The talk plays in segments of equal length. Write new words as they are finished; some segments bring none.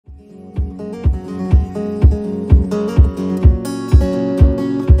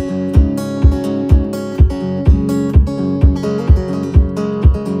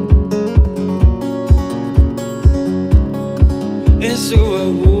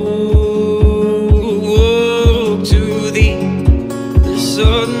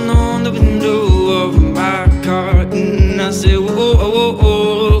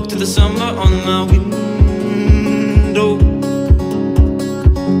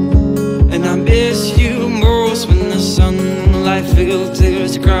And I miss you most when the sunlight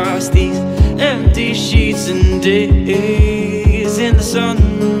filters across these empty sheets and days in the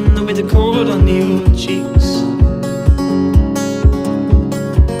sun with the cold on your cheeks.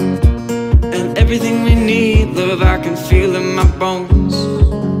 And everything we need, love, I can feel in my bones.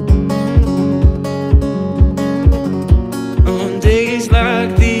 On days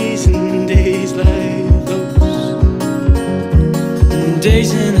like these and days like those, and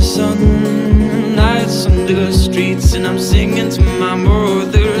days in the sun, nights under the streets. And I'm singing to my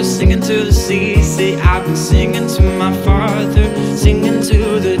mother, singing to the sea. Say I've been singing to my father, singing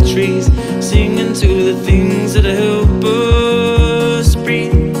to the trees, singing to the things that help us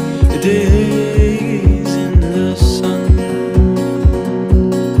breathe. The days in the sun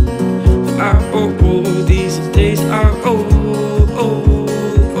are oh, these days are always,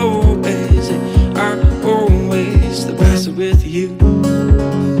 are always the best with you.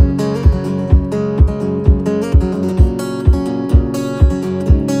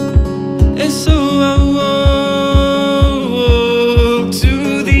 And so I walk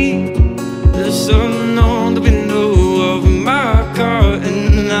to thee, the sun on the window of my car,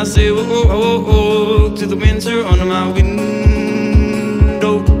 and I say oh, to the winter on my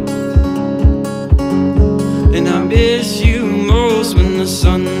window. And I miss you most when the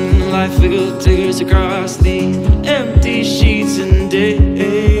sunlight filters across these empty sheets and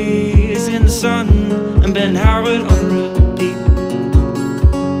days in the sun, and Ben Howard on repeat.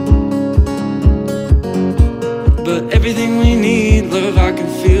 But everything we need, love, I can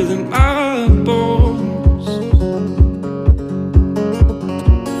feel in my bones.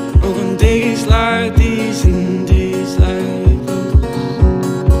 Oh, on days like these and days like those,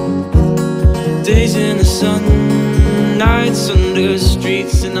 days in the sun, nights under the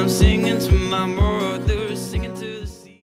streets. And I'm singing to my more